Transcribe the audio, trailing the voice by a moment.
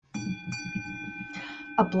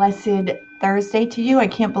A blessed Thursday to you. I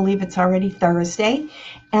can't believe it's already Thursday.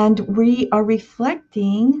 And we are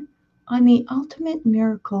reflecting on the ultimate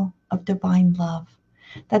miracle of divine love,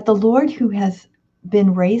 that the Lord, who has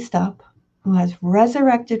been raised up, who has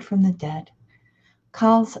resurrected from the dead,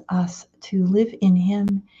 calls us to live in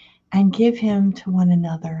him and give him to one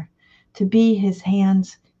another, to be his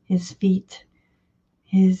hands, his feet,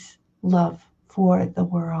 his love for the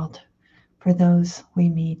world, for those we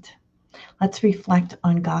meet. Let's reflect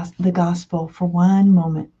on the gospel for one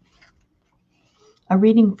moment. A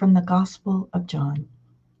reading from the Gospel of John.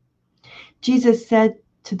 Jesus said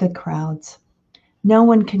to the crowds, "No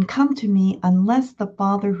one can come to me unless the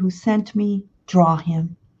Father who sent me draw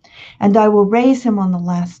him, and I will raise him on the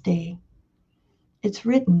last day. It's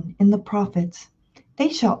written in the prophets, they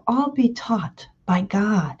shall all be taught by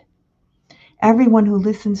God. Everyone who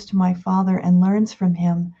listens to my Father and learns from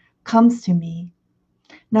him comes to me.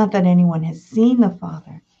 Not that anyone has seen the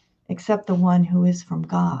Father, except the one who is from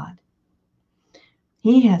God.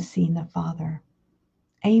 He has seen the Father.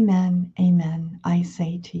 Amen, amen, I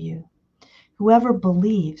say to you. Whoever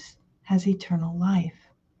believes has eternal life.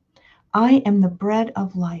 I am the bread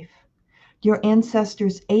of life. Your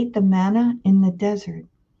ancestors ate the manna in the desert,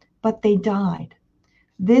 but they died.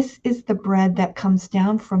 This is the bread that comes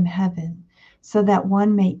down from heaven, so that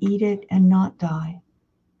one may eat it and not die.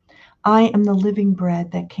 I am the living bread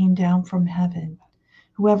that came down from heaven.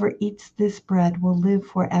 Whoever eats this bread will live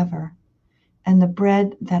forever, and the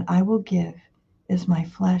bread that I will give is my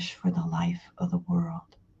flesh for the life of the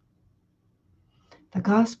world." The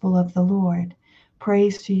Gospel of the Lord.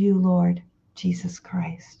 Praise to you, Lord Jesus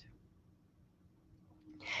Christ.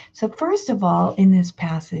 So first of all, in this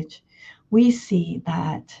passage, we see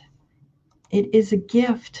that it is a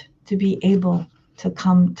gift to be able to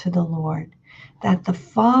come to the Lord, that the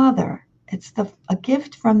Father, it's a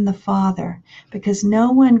gift from the Father, because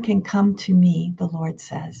no one can come to me, the Lord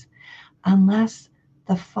says, unless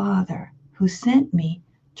the Father who sent me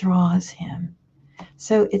draws him.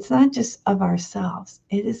 So it's not just of ourselves,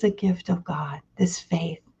 it is a gift of God, this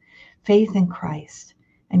faith in Christ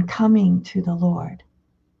and coming to the Lord.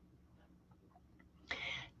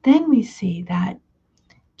 Then we see that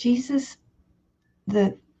Jesus,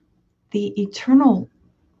 the eternal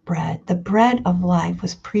bread, the bread of life,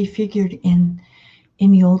 was prefigured in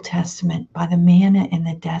the Old Testament by the manna in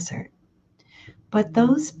the desert. But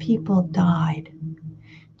those people died.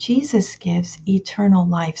 Jesus gives eternal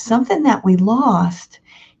life, something that we lost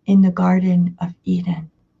in the Garden of Eden.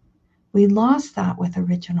 We lost that with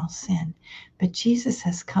original sin, but Jesus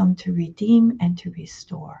has come to redeem and to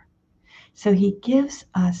restore. So he gives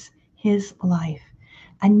us his life.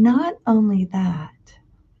 And not only that,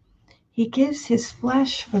 he gives his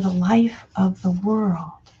flesh for the life of the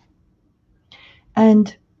world.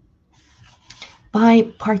 And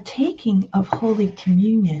by partaking of Holy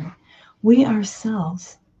Communion, we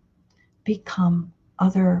ourselves become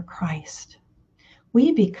other Christ.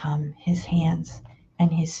 We become his hands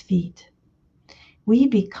and his feet. We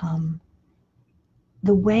become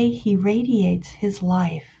the way he radiates his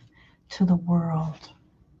life to the world.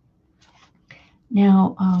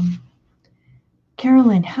 Now,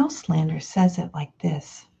 Carolyn Houselander says it like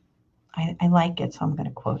this. I like it, so I'm going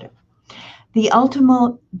to quote it. The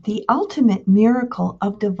ultimate miracle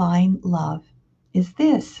of divine love is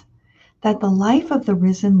this, that the life of the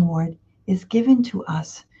risen Lord is given to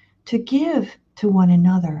us to give to one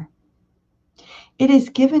another. It is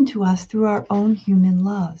given to us through our own human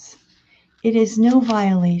loves. It is no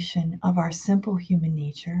violation of our simple human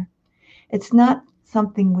nature. It's not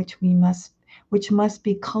something which must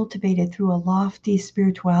be cultivated through a lofty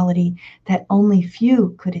spirituality that only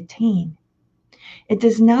few could attain. It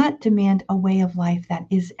does not demand a way of life that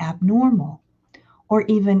is abnormal or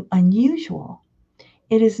even unusual.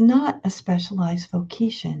 It is not a specialized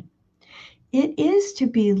vocation. It is to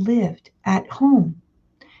be lived at home,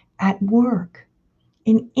 at work,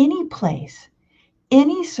 in any place,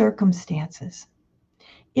 any circumstances.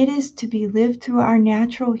 It is to be lived through our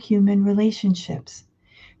natural human relationships,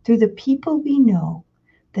 through the people we know,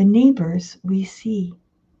 the neighbors we see.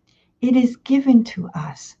 It is given to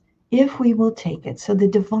us if we will take it. So the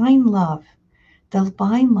divine love,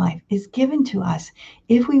 divine life is given to us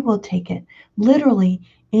if we will take it literally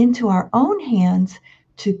into our own hands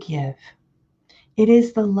to give. It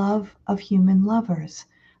is the love of human lovers,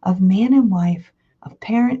 of man and wife, of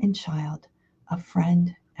parent and child, of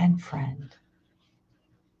friend and friend.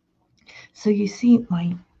 So you see,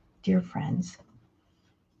 my dear friends,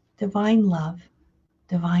 divine love,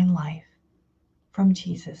 divine life from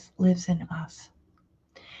Jesus lives in us.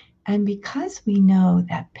 And because we know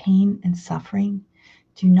that pain and suffering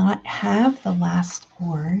do not have the last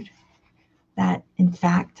word, that in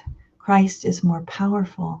fact, Christ is more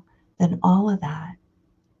powerful than all of that.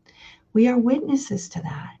 We are witnesses to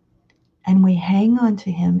that, and we hang on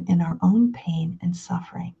to him in our own pain and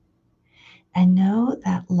suffering, and know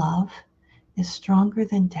that love is stronger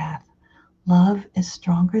than death. Love is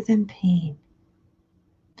stronger than pain,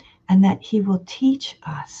 and that he will teach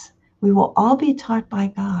us. We will all be taught by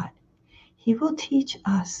God. He will teach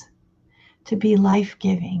us to be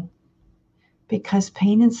life-giving, because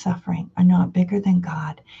pain and suffering are not bigger than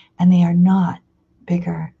God, and they are not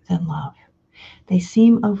bigger than love. They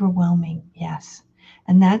seem overwhelming, yes,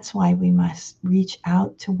 and that's why we must reach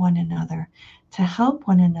out to one another to help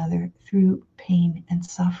one another through pain and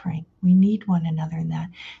suffering. We need one another in that,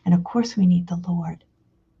 and of course we need the Lord.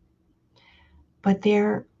 But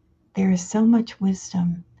there is so much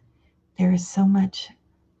wisdom, there is so much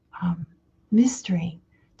mystery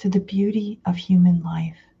to the beauty of human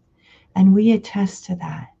life. And we attest to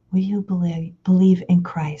that, we who believe in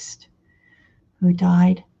Christ, who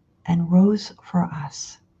died and rose for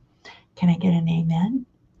us. Can I get an amen?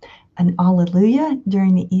 An alleluia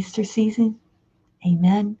during the Easter season?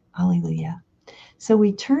 Amen, alleluia. So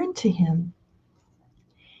we turn to him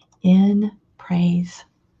in praise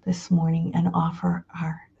this morning and offer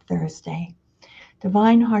our Thursday.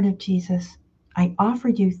 Divine Heart of Jesus, I offer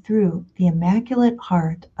you through the Immaculate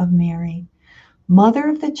Heart of Mary, Mother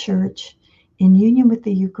of the Church, in union with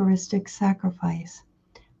the Eucharistic sacrifice,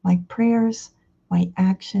 my prayers, my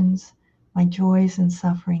actions, my joys and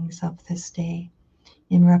sufferings of this day,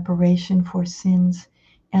 in reparation for sins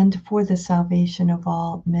and for the salvation of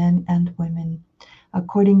all men and women,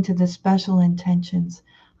 according to the special intentions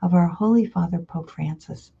of our Holy Father Pope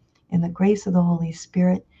Francis, in the grace of the Holy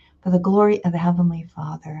Spirit, for the glory of the Heavenly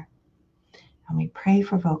Father. And we pray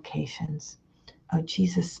for vocations. O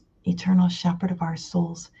Jesus, eternal shepherd of our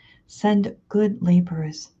souls, send good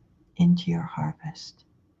laborers into your harvest.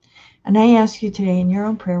 And I ask you today in your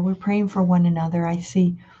own prayer, we're praying for one another. I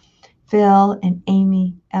see Phil and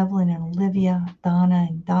Amy, Evelyn and Olivia, Donna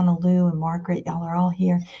and Donna Lou and Margaret, y'all are all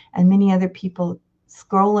here, and many other people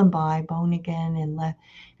scrolling by, Bonigan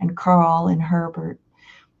and Carl and Herbert.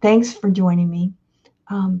 Thanks for joining me.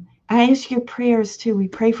 I ask your prayers too. We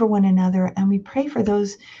pray for one another, and we pray for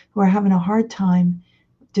those who are having a hard time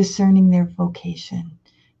discerning their vocation,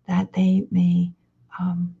 that they may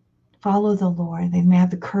follow the Lord. They may have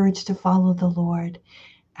the courage to follow the Lord,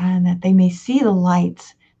 and that they may see the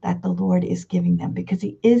lights that the Lord is giving them, because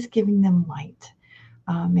he is giving them light.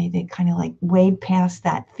 May they kind of like wade past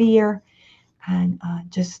that fear and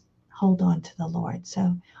just hold on to the Lord.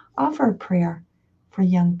 So offer a prayer for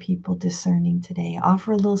young people discerning today.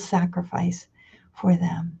 Offer a little sacrifice for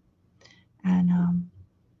them. And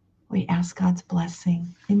we ask God's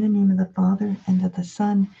blessing in the name of the Father, and of the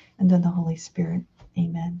Son, and of the Holy Spirit.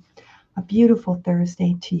 Amen. A beautiful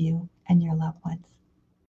Thursday to you and your loved ones.